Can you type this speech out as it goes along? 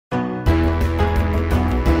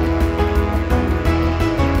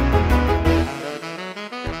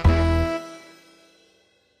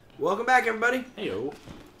welcome back, everybody. Heyo.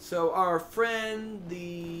 So our friend,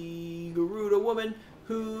 the Garuda woman,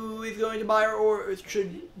 who is going to buy our ore,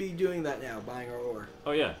 should be doing that now, buying our ore.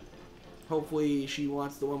 Oh yeah. Hopefully she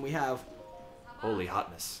wants the one we have. Holy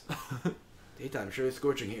hotness. Daytime sure is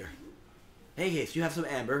scorching here. Hey, Case, you have some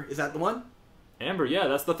amber. Is that the one? Amber, yeah,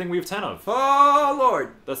 that's the thing we have 10 of. Oh,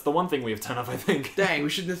 Lord. That's the one thing we have 10 of, I think. Dang, we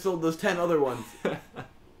shouldn't have sold those 10 other ones.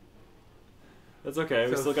 That's okay. So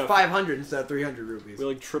we still got 500 instead of 300 rupees. We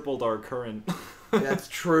like tripled our current. That's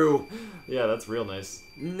true. Yeah, that's real nice.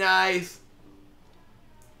 Nice.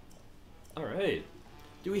 All right.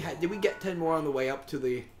 Did we get 10 more on the way up to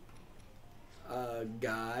the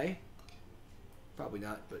guy? Probably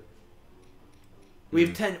not, but we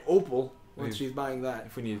have 10 opal once she's buying that.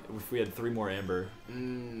 If we had 3 more amber.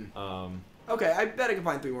 Okay, I bet I can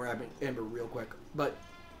find 3 more amber real quick, but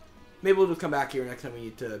maybe we'll just come back here next time we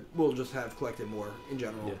need to. We'll just have collected more in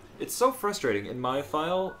general. Yeah. It's so frustrating. In my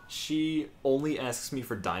file, she only asks me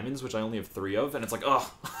for diamonds, which I only have 3 of, and it's like, ugh.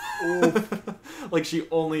 Like, she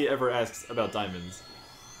only ever asks about diamonds.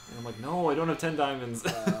 And I'm like, no, I don't have 10 diamonds.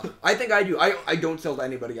 I think I do. I don't sell to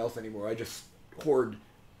anybody else anymore. I just hoard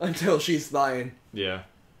until she's buying. Yeah.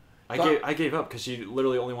 I gave up because she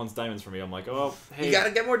literally only wants diamonds from me. I'm like, oh, hey. You gotta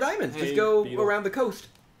get more diamonds. Hey, just go beetle. around the coast.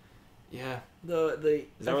 Yeah. Is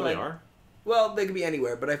that where they are? Well, they could be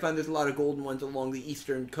anywhere, but I find there's a lot of golden ones along the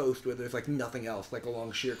eastern coast where there's like nothing else, like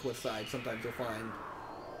along sheer cliffside. Sometimes you'll find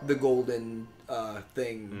the golden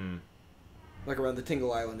thing, like around the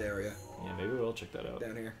Tingle Island area. Yeah, maybe we'll check that out.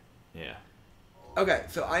 Down here. Yeah. Okay,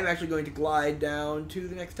 so I'm actually going to glide down to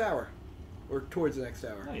the next tower, or towards the next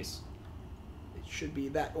tower. Nice. It should be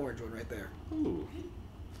that orange one right there. Ooh.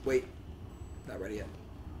 Wait, not ready yet.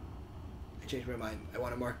 I changed my mind. I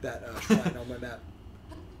want to mark that shrine on my map.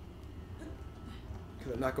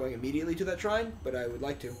 Because I'm not going immediately to that shrine, but I would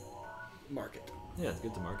like to mark it. Yeah, it's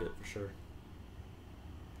good to mark it, for sure.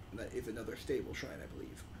 And that is another stable shrine, I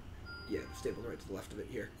believe. Yeah, the stable's right to the left of it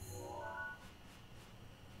here.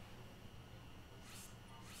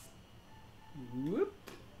 Whoop.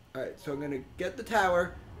 Alright, so I'm going to get the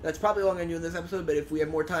tower. That's probably all I'm going to do in this episode, but if we have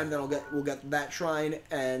more time, then we'll get that shrine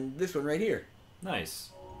and this one right here. Nice.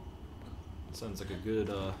 Sounds like a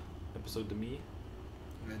good episode to me.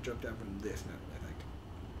 I'm going to jump down from this now, I think.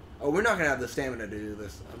 Oh, we're not going to have the stamina to do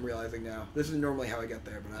this, I'm realizing now. This is normally how I get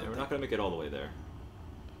there, but we're not going to make it all the way there.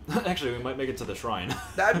 Actually, we might make it to the shrine.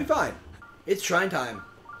 That'd be fine. It's shrine time.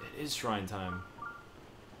 It is shrine time.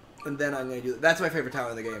 And then I'm going to do... That's my favorite tower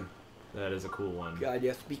in the game. That is a cool one. God,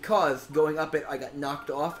 yes. Because going up it, I got knocked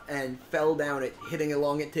off and fell down it, hitting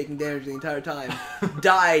along it, taking damage the entire time.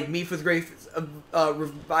 Died. Mipha's Grace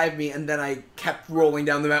revived me, and then I kept rolling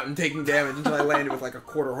down the mountain, taking damage until I landed with like a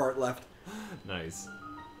quarter heart left. Nice.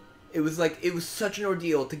 It was such an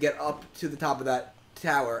ordeal to get up to the top of that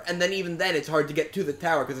tower. And then even then, it's hard to get to the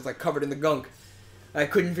tower because it's like covered in the gunk. I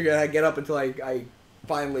couldn't figure out how to get up until I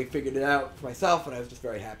finally figured it out for myself, and I was just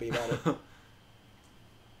very happy about it.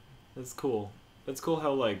 That's cool. That's cool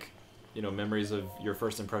how, like, you know, memories of your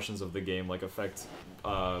first impressions of the game, like, affect,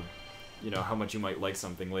 you know, how much you might like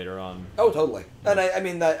something later on. Oh, totally. And I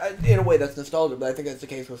mean, that in a way that's nostalgia, but I think that's the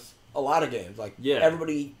case with a lot of games. Like, yeah.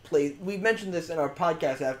 Everybody plays... We mentioned this in our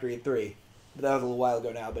podcast after E3, but that was a little while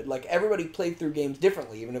ago now. But, like, everybody played through games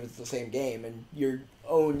differently, even if it's the same game, and your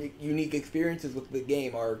own unique experiences with the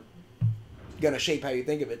game are going to shape how you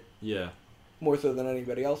think of it. Yeah. More so than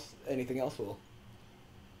anything else will.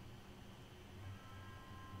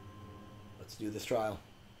 Let's do this trial.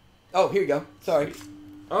 Oh, here you go. Sorry.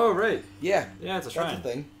 Oh, right. Yeah. Yeah, it's a shrine. That's a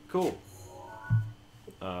thing. Cool.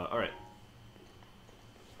 Alright.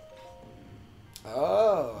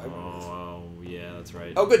 Oh, yeah, that's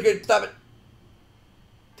right. Oh, good. Stop it.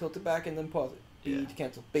 Tilt it back and then pause it. B to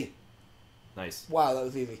cancel. B. Nice. Wow, that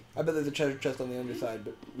was easy. I bet there's a treasure chest on the underside,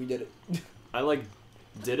 but we did it. I,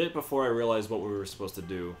 did it before I realized what we were supposed to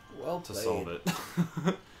do to solve it.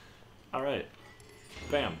 Alright.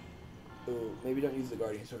 Bam. Oh, maybe don't use the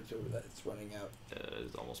guardian sword so that it's running out.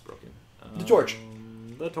 It's almost broken. The torch.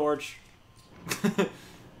 The torch.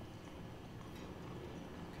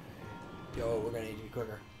 Yo, we're gonna need to be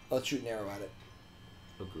quicker. Let's shoot an arrow at it.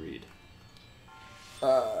 Agreed.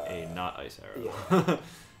 A not ice arrow. Yeah.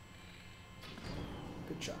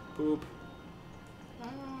 Good shot. Boop.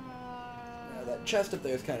 Now that chest up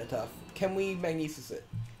there is kind of tough. Can we magnesis it?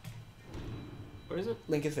 Where is it?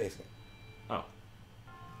 Link is facing it. Oh.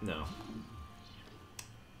 No.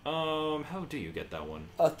 How do you get that one?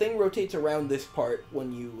 A thing rotates around this part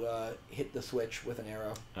when you hit the switch with an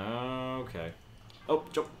arrow. Okay. Oh,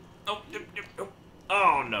 jump. Oh,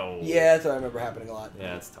 oh no. Yeah, that's what I remember happening a lot.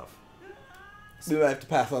 Yeah, it's tough. We might have to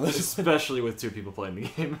pass on this. Especially with 2 people playing the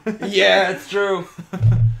game. Yeah, it's true.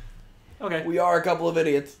 Okay. We are a couple of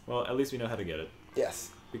idiots. Well, at least we know how to get it. Yes.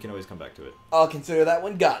 We can always come back to it. I'll consider that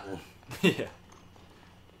one gotten. Yeah.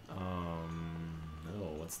 Oh,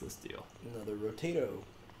 what's this deal? Another rotato.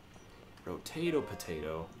 Rotato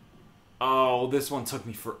potato. Oh, this one took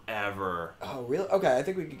me forever. Oh, really? Okay, I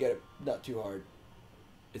think we could get it not too hard.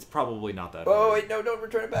 It's probably not that Oh, hard. wait, no, don't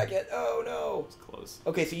return it back yet. Oh, no. It's close.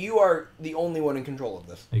 Okay, so you are the only one in control of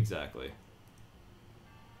this. Exactly.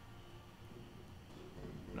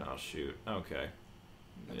 No, shoot. Okay.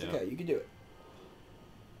 That's Yeah. okay, you can do it.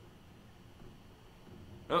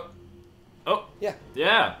 Oh. Oh. Yeah.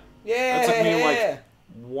 Yeah. Yeah. That took me like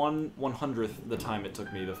 1/100th the time it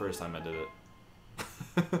took me the first time I did it.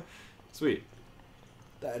 Sweet.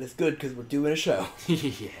 That is good, because we're doing a show.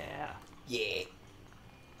 Yeah. Yeah.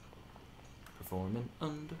 Performing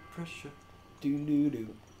under pressure. Doom doo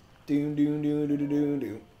doo. Doom doom doo doo doo doo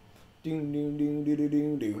doo. Doom doom doo doo doo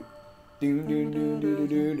doo doo. Doom doom doo doo doo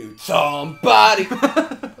doo doo. Somebody!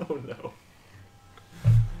 Oh no.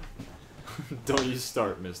 Don't you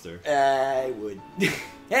start, mister. I would.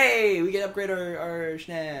 Hey, we can upgrade our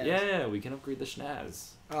schnaz. Yeah, we can upgrade the schnaz.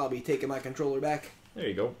 I'll be taking my controller back. There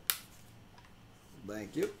you go.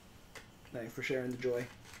 Thank you. Thanks for sharing the joy.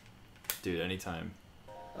 Dude, anytime.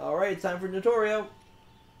 Alright, it's time for Notorio.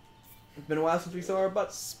 It's been a while since we saw our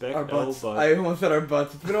butts. Our butts. Butt. I almost said our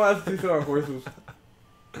butts. It's been a while since we saw our horses.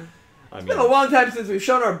 It's been a long time since we've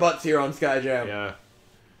shown our butts here on SkyJam. Yeah.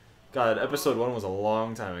 God, episode 1 was a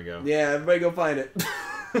long time ago. Yeah, everybody go find it.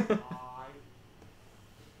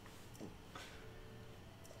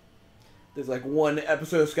 There's like one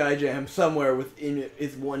episode of SkyJam somewhere within it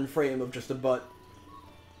is one frame of just a butt.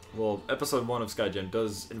 Well, episode 1 of SkyJam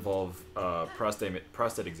does involve prostate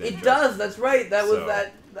exam. It joke. does, that's right. That was So-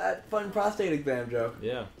 that fun prostate exam joke.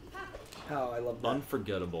 Yeah. Oh, I love that.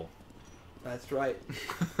 Unforgettable. That's right.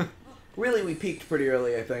 Really, we peaked pretty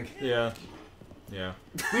early, I think. Yeah. Yeah.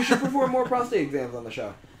 We should perform more prostate exams on the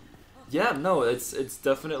show. Yeah, no, it's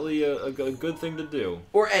definitely a good thing to do.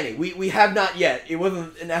 Or any. We have not yet. It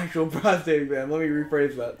wasn't an actual prostate exam. Let me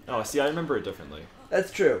rephrase that. Oh, see, I remember it differently.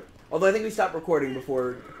 That's true. Although I think we stopped recording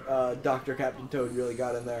before Dr. Captain Toad really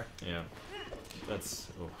got in there. Yeah. That's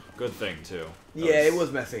a good thing, too. Yeah, it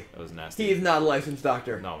was messy. That was nasty. He is not a licensed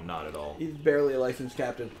doctor. No, not at all. He's barely a licensed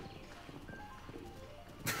captain.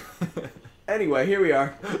 Anyway, here we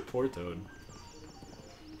are. Poor Toad.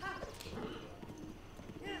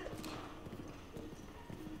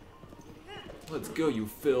 Let's go, you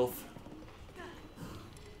filth.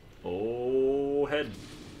 Oh, head.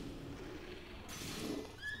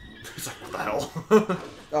 It's like, what the hell?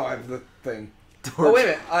 Oh, I have the thing. Torch. Oh, wait a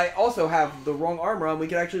minute. I also have the wrong armor on. We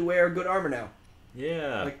can actually wear good armor now.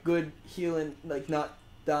 Yeah. Like good healing, like not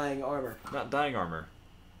dying armor. Not dying armor.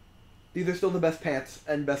 These are still the best pants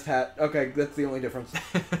and best hat. Okay, that's the only difference.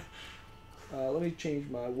 Let me change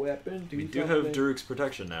my weapon. We do have Druk's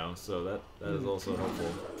protection now, so that is also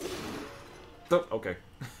helpful. Oh, okay.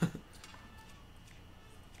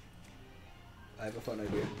 I have a fun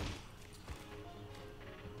idea.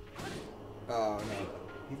 Oh no.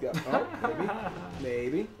 He's got. Oh,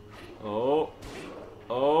 maybe. Oh.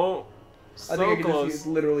 Oh. So I think I can close. just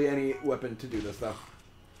use literally any weapon to do this, though.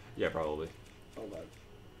 Yeah, probably. Hold on.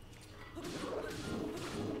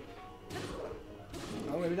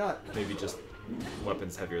 Oh, maybe not. Maybe just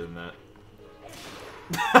weapons heavier than that.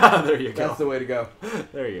 There you go. That's the way to go.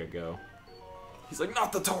 There you go. He's like,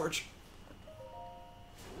 not the torch!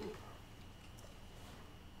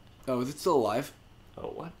 Oh, is it still alive? Oh,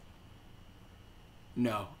 what?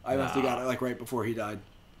 No. I must have got it, like, right before he died.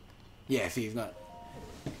 Yeah, see, he's not.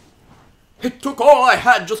 It took all I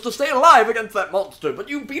had just to stay alive against that monster, but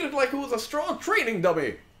you beat it like it was a straw training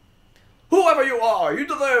dummy. Whoever you are, you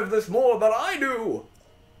deserve this more than I do.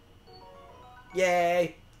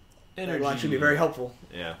 Yay. Energy. That will actually be very helpful.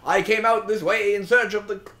 Yeah. I came out this way in search of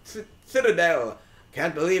the citadel.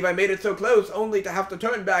 Can't believe I made it so close, only to have to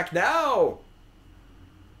turn back now.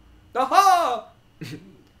 Aha!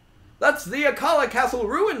 That's the Akkala castle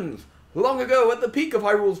ruins. Long ago, at the peak of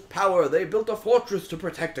Hyrule's power, they built a fortress to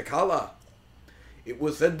protect Akkala. It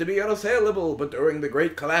was said to be unassailable, but during the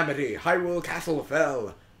Great Calamity, Hyrule Castle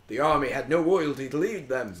fell. The army had no royalty to lead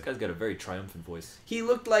them. This guy's got a very triumphant voice. He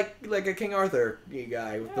looked like a King Arthur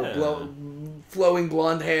guy with Yeah. the flowing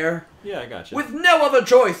blonde hair. Yeah, I gotcha. With no other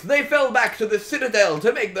choice, they fell back to the citadel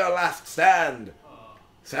to make their last stand.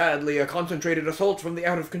 Sadly, a concentrated assault from the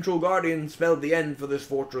out-of-control Guardians spelled the end for this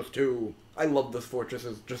fortress too. I love this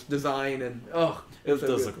fortress's just design and It so does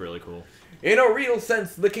good. look really cool. In a real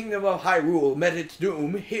sense, the kingdom of Hyrule met its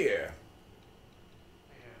doom here.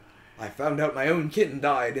 I found out my own kin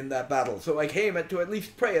died in that battle, so I came to at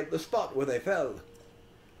least pray at the spot where they fell.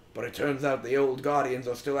 But it turns out the old guardians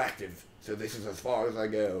are still active, so this is as far as I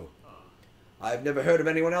go. I've never heard of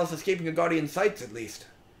anyone else escaping a guardian's sights, at least.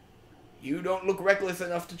 You don't look reckless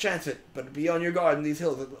enough to chance it, but be on your guard in these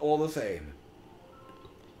hills all the same.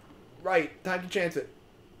 Right, time to chance it.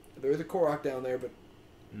 There is a Korok down there, but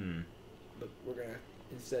we're gonna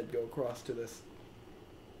instead go across to this.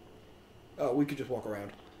 Oh, we could just walk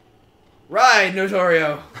around. Right,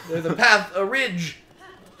 Notorio! There's a path, a ridge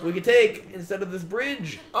we could take instead of this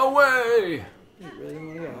bridge. Away! You really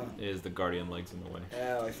want to go, huh? Is the guardian legs in the way?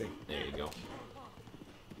 Oh, I see. There you go.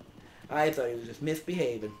 I thought he was just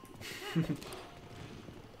misbehaving.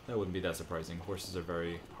 That wouldn't be that surprising. Horses are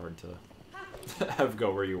very hard to have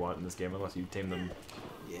go where you want in this game unless you tame them.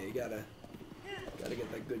 Yeah, you gotta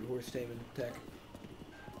get that good horse taming tech.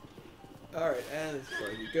 Alright, and as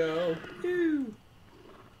far as you go. Woo!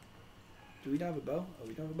 Do we not have a bow? Oh,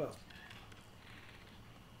 we don't have a bow.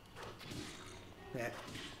 Nah.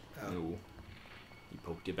 Oh. No. He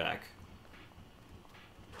poked you back.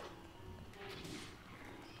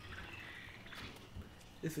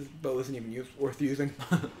 This bow isn't even worth using.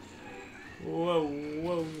 Whoa,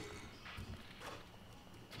 whoa.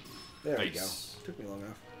 There we Nice. go. Took me long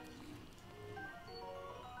enough.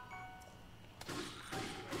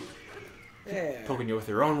 Yeah. Poking you with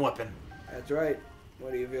your own weapon. That's right.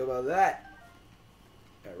 What do you feel about that?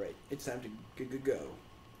 Alright, it's time to go.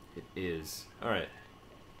 It is. Alright.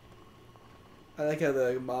 I like how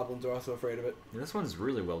the moblins are also afraid of it. This one's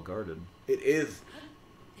really well guarded. It is.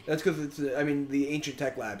 That's because it's, I mean, the ancient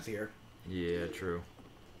tech lab's here. Yeah, true.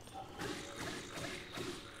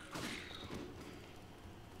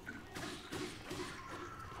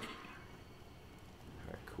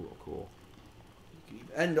 Alright, cool.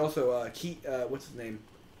 And also, what's his name?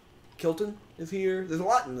 Kilton is here. There's a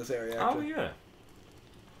lot in this area, actually. Oh, yeah.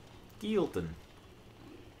 Gilton.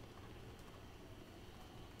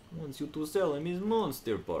 Wants you to sell him his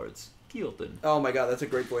monster parts. Gilton. Oh my god, that's a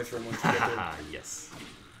great voice for him once you get there. Yes.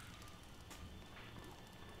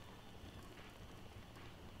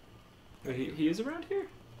 He is around here?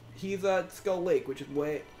 He's at Skull Lake, which is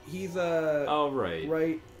way... He's, Oh, right.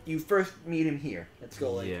 Right... You first meet him here, at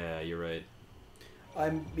Skull Lake. Yeah, you're right.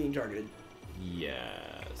 I'm being targeted.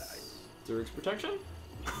 Yes. Zerix protection?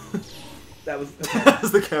 That was...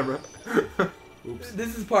 That's the camera. Oops.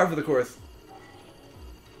 This is par for the course.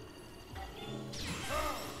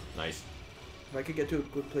 Nice. If I could get to a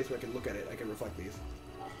good place where I can look at it, I can reflect these.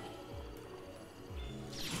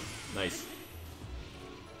 Nice.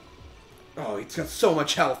 Oh, it's got so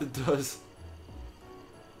much health. It does.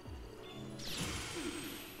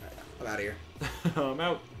 Alright, I'm out of here. I'm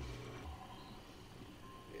out.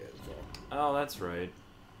 Yeah, that's all. Oh, that's right.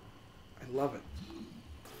 I love it.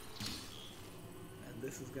 And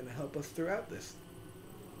this is going to help us throughout this.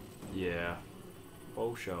 Yeah.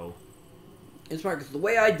 Oh, show. It's smart, because the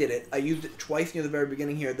way I did it, I used it twice near the very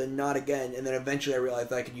beginning here, then not again, and then eventually I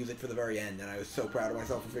realized I could use it for the very end, and I was so proud of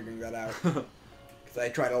myself for figuring that out. Because I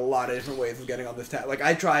tried a lot of different ways of getting on this like,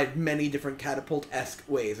 I tried many different catapult-esque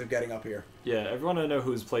ways of getting up here. Yeah, everyone I know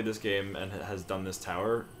who's played this game and has done this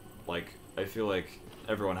tower, like, I feel like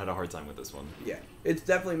everyone had a hard time with this one. Yeah. It's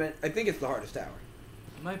definitely meant... I think it's the hardest tower.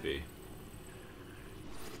 It might be.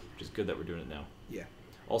 Which is good that we're doing it now. Yeah.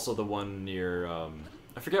 Also, the one near,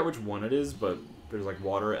 I forget which one it is, but there's, like,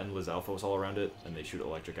 water and Lizalfos all around it, and they shoot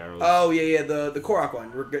electric arrows. Oh, yeah, the Korok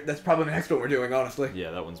one. That's probably the next one we're doing, honestly.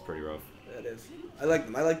 Yeah, that one's pretty rough. That is. I like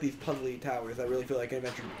them. I like these puzzly towers. I really feel like I'm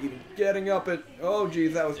even getting up it. Oh,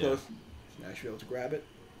 geez, that was close. Now I should be able to grab it.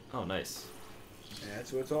 Oh, nice.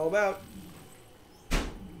 That's what it's all about.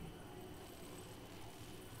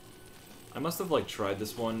 I must have, like, tried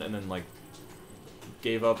this one and then, like,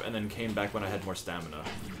 gave up and then came back when I had more stamina.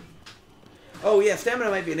 Oh, yeah,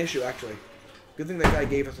 stamina might be an issue, actually. Good thing that guy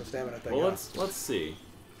gave us a stamina thing. Well, let's see.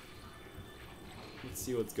 Let's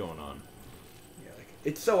see what's going on. Yeah, like,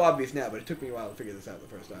 it's so obvious now, but it took me a while to figure this out the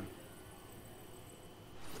first time.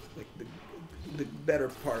 Like, the better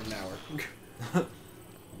part of an hour.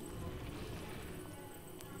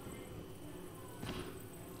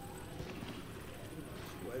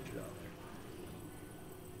 Wedge it on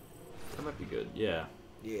That might be good, yeah.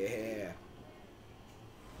 there. Yeah.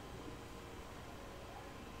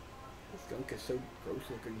 This gunk is so gross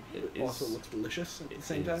looking. It also looks delicious at the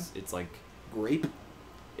same time. It's like Grape.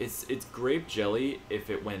 it's grape jelly if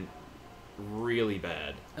it went really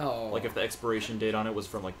bad. Oh. Like if the expiration date on it was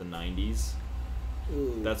from like the 90s.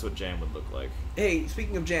 Ooh. That's what jam would look like. Hey,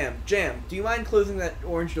 speaking of Jam, do you mind closing that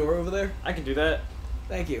orange door over there? I can do that.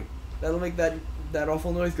 Thank you. That'll make that that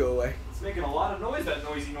awful noise go away. It's making a lot of noise, that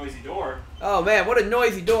noisy door. Oh man, what a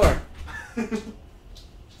noisy door! I'm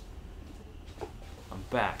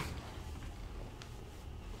back.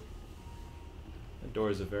 That door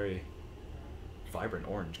is a very vibrant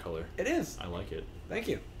orange color. It is. I like it. Thank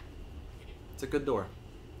you. It's a good door.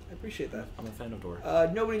 I appreciate that. I'm a fan of door.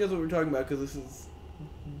 Nobody knows what we're talking about because this is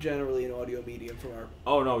generally an audio medium from our...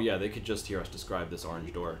 Oh, no, yeah, they could just hear us describe this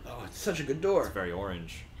orange door. Oh, it's such a good door. It's very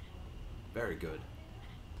orange. Very good.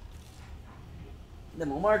 Then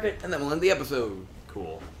we'll mark it, and then we'll end the episode.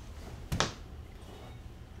 Cool.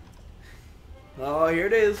 Oh, here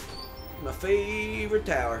it is. My favorite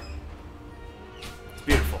tower. It's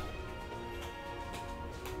beautiful.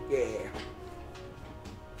 Yeah.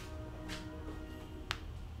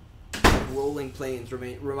 Rolling plains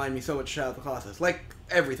remind me so much of Shadow of the Colossus. Like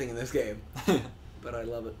everything in this game. But I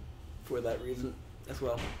love it for that reason as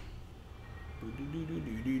well.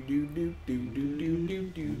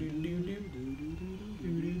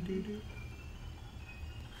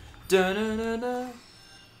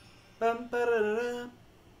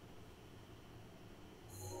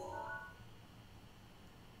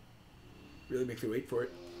 Really makes me wait for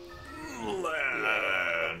it.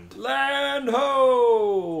 Land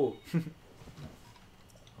ho!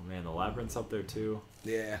 Oh man, the labyrinth's up there too.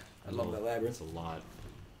 Yeah, I love that labyrinth. It's a lot.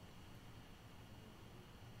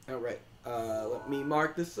 Alright, let me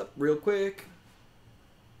mark this up real quick.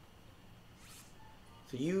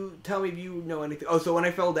 So you tell me if you know anything. Oh, so when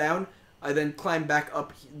I fell down, I then climbed back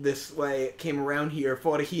up this way, came around here,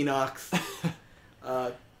 fought a Hinox,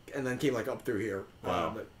 and then came like up through here.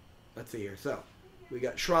 Wow. But let's see here. So, we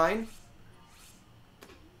got Shrine.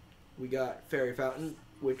 We got Fairy Fountain,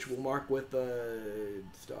 which we'll mark with a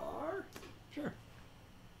star. Sure.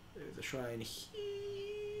 There's a shrine here.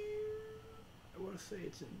 I want to say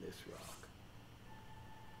it's in this rock.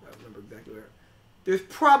 I don't remember exactly where. There's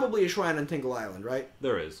probably a shrine on Tingle Island, right?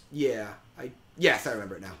 There is. Yeah. Yes, I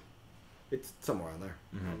remember it now. It's somewhere on there.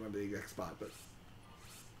 Mm-hmm. I don't remember the exact spot, but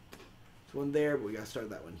there's one there, but we gotta start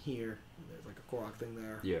that one here. There's like a Korok thing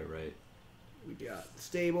there. Yeah, right. We got the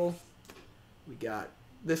stable. We got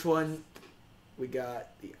this one. We got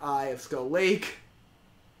the Eye of Skull Lake.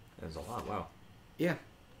 There's a lot, wow. Yeah.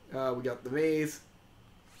 We got the maze.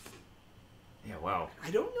 Yeah, wow.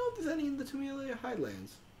 I don't know if there's any in the Tumelia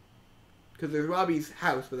Highlands. Because there's Robbie's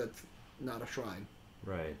house, but that's not a shrine.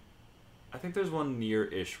 Right. I think there's one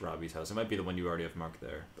near-ish Robbie's house. It might be the one you already have marked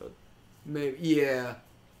there, but... Maybe, yeah.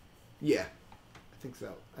 Yeah. I think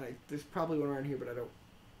so. There's probably one around here, but I don't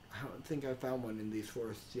think I found one in these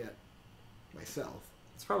forests yet myself.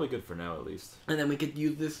 It's probably good for now, at least. And then we could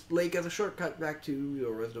use this lake as a shortcut back to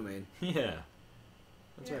Yora's domain. Yeah.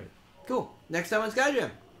 That's right. Cool. Next time on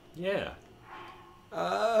SkyJam. Yeah.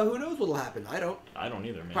 Who knows what'll happen? I don't. I don't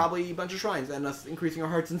either, man. Probably a bunch of shrines and us increasing our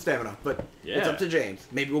hearts and stamina, but yeah. It's up to James.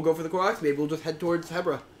 Maybe we'll go for the Koroks, maybe we'll just head towards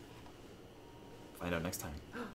Hebra. Find out next time.